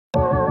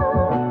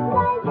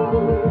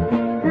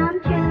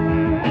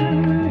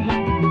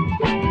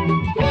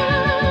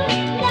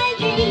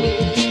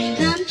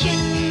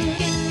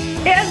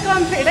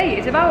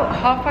about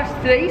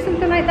 3:30,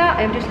 something like that.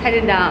 I'm just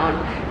heading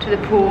down to the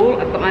pool.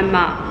 I've got my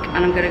Mac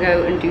and I'm gonna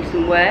go and do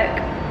some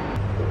work.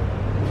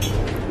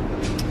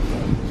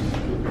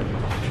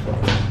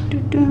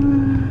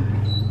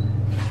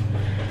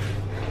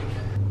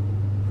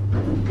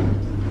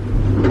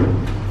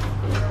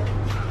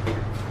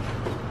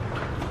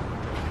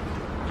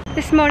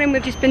 This morning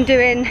we've just been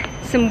doing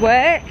some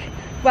work.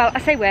 Well, I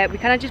say work, we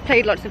kind of just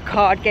played lots of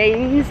card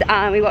games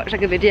and we watched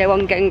like a video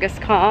on Genghis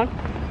Khan.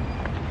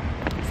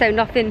 So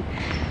nothing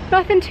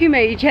too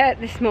major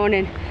this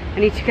morning. I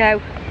need to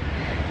go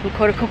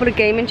record a couple of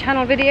gaming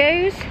channel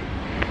videos,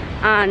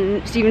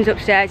 and Stephen's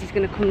upstairs. He's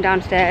going to come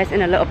downstairs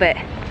in a little bit.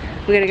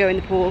 We're going to go in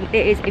the pool.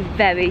 It is a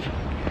very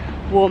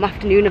warm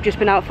afternoon. I've just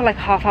been out for like a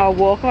half-hour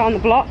walk around the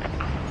block.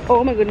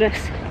 Oh my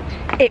goodness,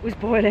 it was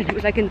boiling. It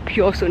was like in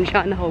pure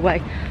sunshine the whole way.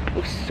 I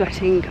was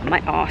sweating my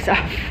arse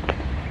off.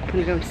 I'm going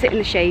to go and sit in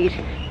the shade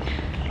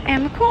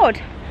and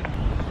record.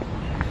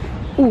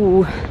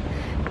 Ooh,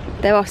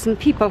 there are some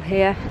people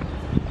here.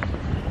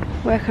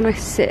 Where can I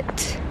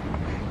sit?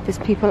 There's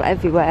people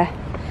everywhere.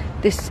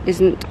 This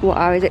isn't what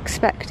I was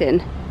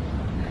expecting.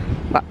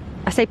 But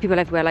I say people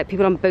everywhere, like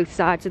people on both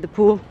sides of the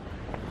pool.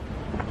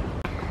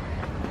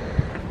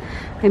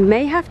 I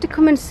may have to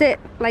come and sit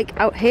like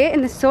out here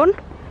in the sun,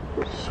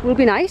 which will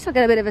be nice. I'll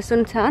get a bit of a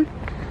suntan.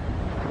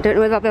 I don't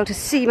know whether I'll be able to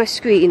see my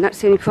screen, that's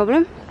the only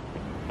problem.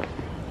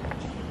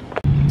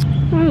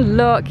 Oh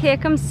look, here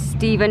comes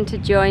Stephen to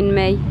join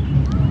me.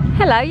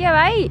 Hello, you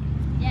alright?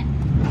 Yeah.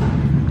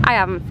 I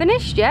haven't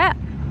finished yet.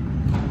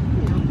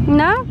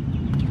 No?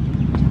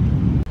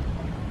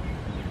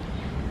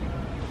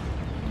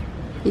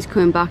 He's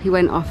coming back. He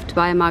went off to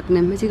buy a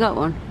Magnum. Has he got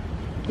one?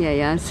 Yeah, he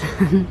has.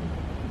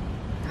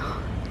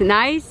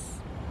 Nice.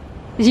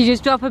 Did you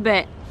just drop a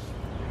bit?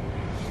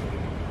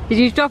 Did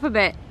you just drop a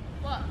bit?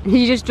 What? Did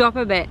you just drop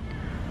a bit?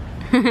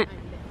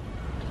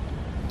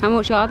 How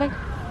much are they?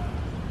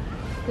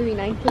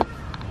 $3.90.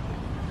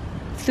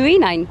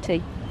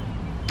 $3.90.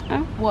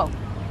 Oh. Whoa.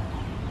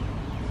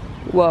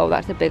 Whoa,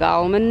 that's a big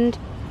almond.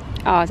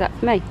 Oh, is that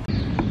for me?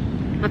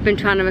 I've been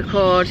trying to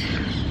record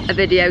a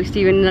video.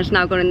 Stephen has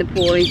now gone in the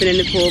pool. He's been in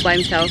the pool by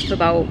himself for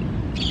about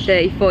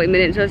 30-40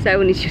 minutes or so,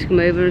 and he's just come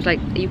over and was like,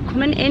 are you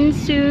coming in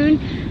soon?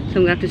 So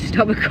I'm gonna have to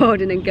stop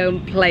recording and go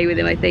and play with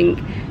him, I think.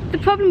 The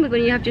problem with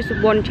when you have just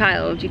one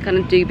child, you kind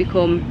of do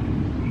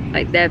become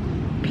like their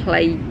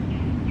play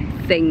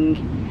thing.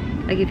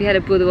 Like if you had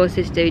a brother or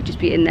sister, you'd just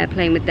be in there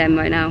playing with them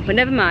right now. But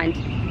never mind.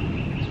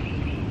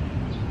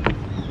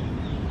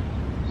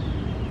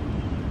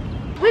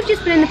 We've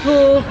just been in the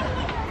pool.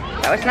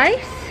 That was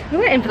nice. We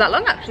weren't in for that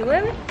long actually,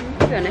 were we?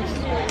 To be honest.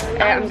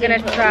 I'm gonna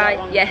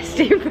try, yes,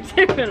 Steve was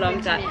in for a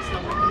long time.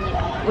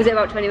 Was it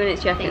about 20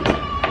 minutes, do you reckon?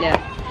 Yeah.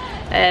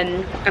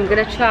 I'm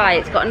gonna try,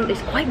 it's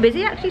quite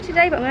busy actually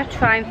today, but I'm gonna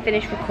try and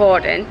finish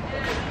recording.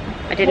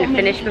 I didn't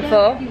finish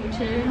before.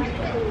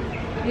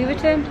 You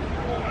returned?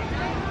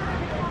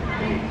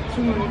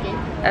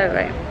 Oh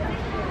right.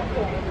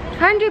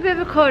 Try and do a bit of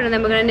recording and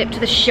then we're gonna nip to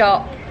the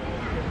shop.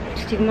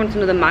 Stephen wants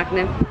another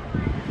Magnum.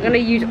 I'm gonna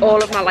use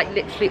all of my, like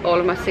literally all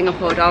of my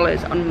Singapore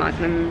dollars on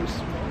Magnums.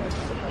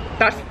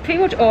 That's pretty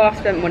much all I've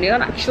spent money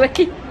on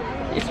actually.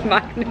 It's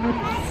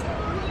Magnums.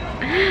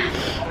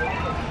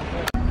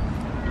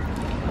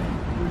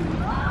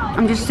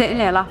 I'm just sitting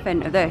here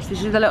laughing at this.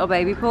 This is the little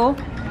baby pool.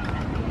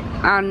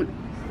 And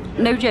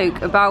no joke,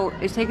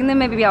 it's taken them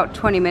maybe about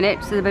 20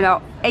 minutes. There's been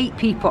about 8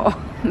 people.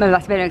 Maybe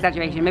that's a bit of an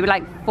exaggeration. Maybe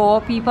like 4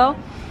 people.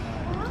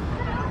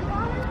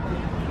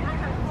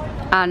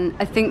 And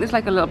I think there's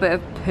like a little bit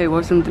of poo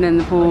or something in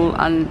the pool,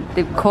 and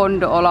they've cordoned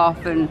it all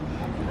off and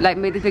like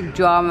made this big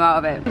drama out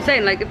of it. I'm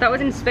saying, like, if that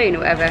was in Spain or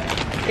whatever,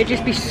 it'd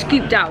just be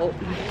scooped out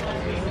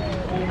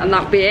and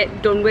that'd be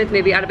it, done with.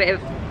 Maybe add a bit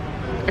of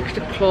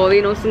extra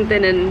chlorine or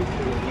something and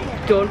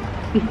done.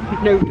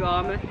 No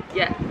drama.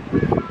 Yeah.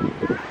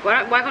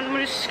 Why can't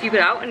someone just scoop it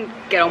out and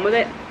get on with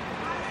it?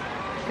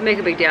 They make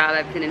a big deal out of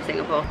everything in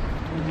Singapore.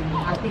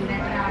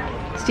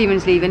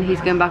 Stephen's leaving, he's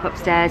going back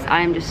upstairs.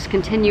 I am just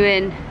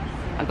continuing.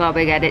 I've got a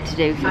big edit to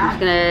do, so I'm just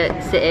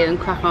gonna sit here and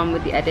crack on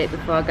with the edit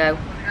before I go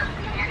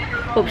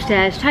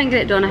upstairs. Try and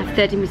get it done. I have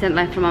 13%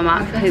 left on my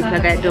Mac. Hope I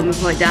get it done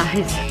before it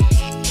dies.